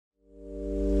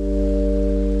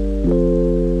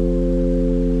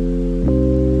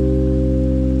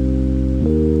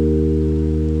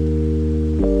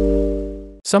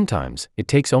Sometimes, it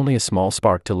takes only a small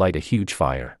spark to light a huge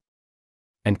fire.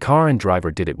 And Car and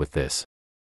Driver did it with this.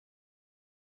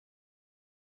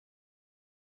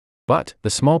 But, the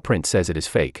small print says it is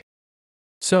fake.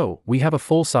 So, we have a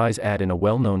full-size ad in a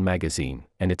well-known magazine,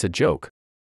 and it's a joke.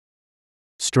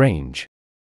 Strange.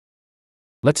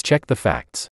 Let's check the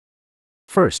facts.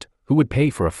 First, who would pay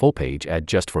for a full-page ad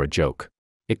just for a joke?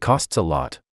 It costs a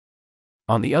lot.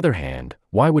 On the other hand,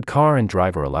 why would Car and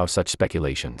Driver allow such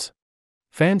speculations?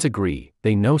 Fans agree,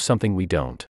 they know something we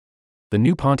don't. The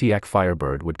new Pontiac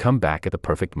Firebird would come back at the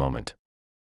perfect moment.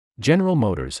 General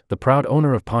Motors, the proud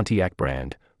owner of Pontiac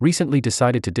brand, recently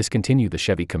decided to discontinue the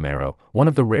Chevy Camaro, one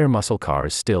of the rare muscle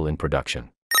cars still in production.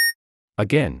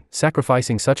 Again,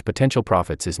 sacrificing such potential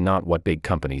profits is not what big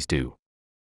companies do.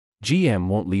 GM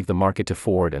won't leave the market to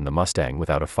Ford and the Mustang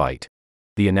without a fight.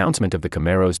 The announcement of the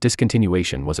Camaro's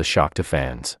discontinuation was a shock to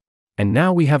fans. And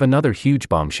now we have another huge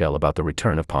bombshell about the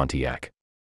return of Pontiac.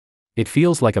 It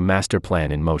feels like a master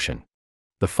plan in motion.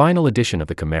 The final edition of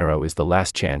the Camaro is the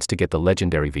last chance to get the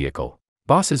legendary vehicle.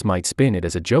 Bosses might spin it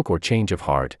as a joke or change of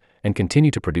heart, and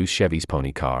continue to produce Chevy's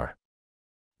pony car.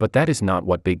 But that is not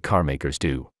what big car makers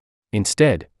do.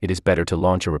 Instead, it is better to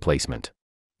launch a replacement.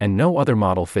 And no other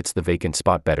model fits the vacant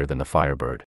spot better than the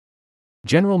Firebird.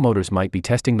 General Motors might be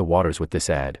testing the waters with this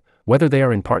ad, whether they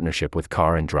are in partnership with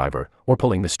Car and Driver, or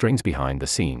pulling the strings behind the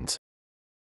scenes.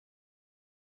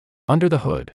 Under the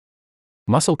hood.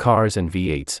 Muscle cars and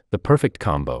V8s, the perfect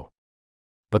combo.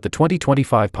 But the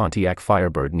 2025 Pontiac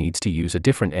Firebird needs to use a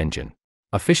different engine.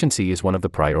 Efficiency is one of the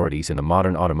priorities in the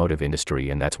modern automotive industry,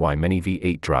 and that's why many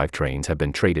V8 drivetrains have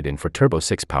been traded in for turbo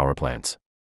 6 power plants.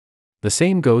 The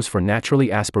same goes for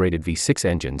naturally aspirated V6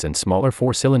 engines and smaller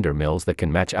 4-cylinder mills that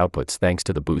can match outputs thanks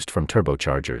to the boost from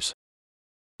turbochargers.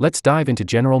 Let's dive into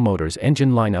General Motors'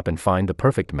 engine lineup and find the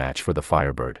perfect match for the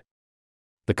Firebird.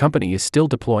 The company is still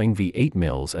deploying V8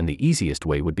 mills, and the easiest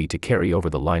way would be to carry over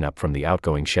the lineup from the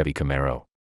outgoing Chevy Camaro.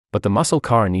 But the muscle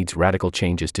car needs radical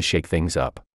changes to shake things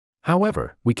up.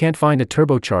 However, we can't find a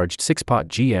turbocharged 6-pot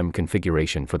GM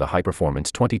configuration for the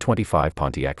high-performance 2025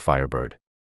 Pontiac Firebird.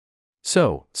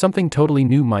 So, something totally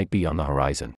new might be on the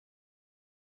horizon.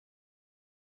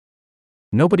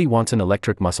 Nobody wants an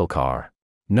electric muscle car.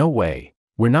 No way.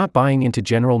 We're not buying into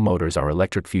General Motors. Our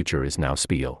electric future is now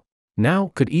spiel.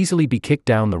 Now could easily be kicked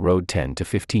down the road 10 to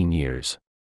 15 years.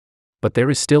 But there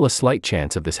is still a slight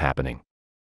chance of this happening.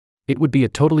 It would be a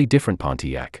totally different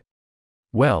Pontiac.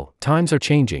 Well, times are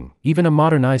changing. Even a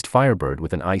modernized Firebird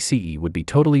with an ICE would be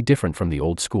totally different from the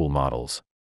old school models.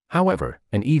 However,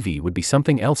 an EV would be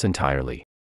something else entirely.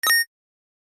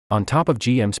 On top of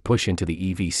GM's push into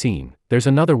the EV scene, there's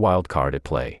another wild card at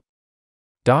play.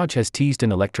 Dodge has teased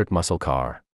an electric muscle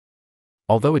car.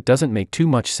 Although it doesn't make too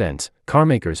much sense,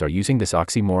 carmakers are using this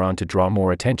oxymoron to draw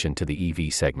more attention to the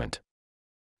EV segment.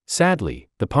 Sadly,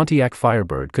 the Pontiac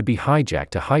Firebird could be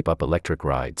hijacked to hype up electric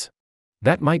rides.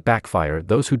 That might backfire.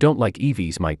 Those who don't like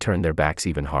EVs might turn their backs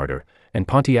even harder, and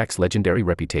Pontiac's legendary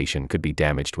reputation could be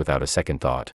damaged without a second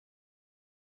thought.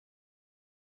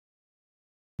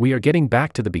 We are getting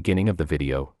back to the beginning of the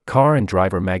video. Car and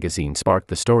Driver magazine sparked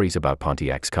the stories about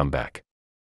Pontiac's comeback.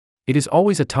 It is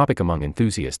always a topic among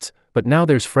enthusiasts, but now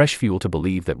there's fresh fuel to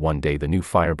believe that one day the new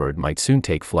Firebird might soon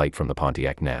take flight from the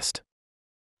Pontiac nest.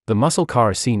 The muscle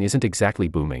car scene isn't exactly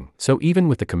booming, so even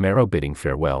with the Camaro bidding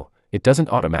farewell, it doesn't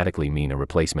automatically mean a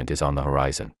replacement is on the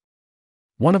horizon.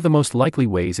 One of the most likely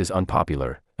ways is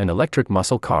unpopular, an electric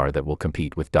muscle car that will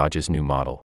compete with Dodge's new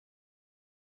model.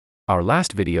 Our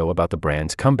last video about the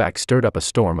brand's comeback stirred up a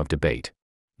storm of debate.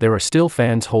 There are still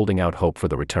fans holding out hope for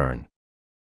the return.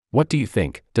 What do you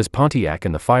think? Does Pontiac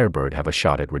and the Firebird have a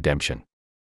shot at redemption?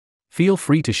 Feel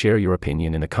free to share your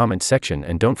opinion in the comments section,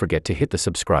 and don't forget to hit the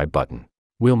subscribe button.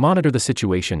 We'll monitor the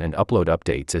situation and upload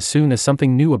updates as soon as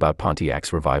something new about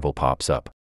Pontiac's revival pops up.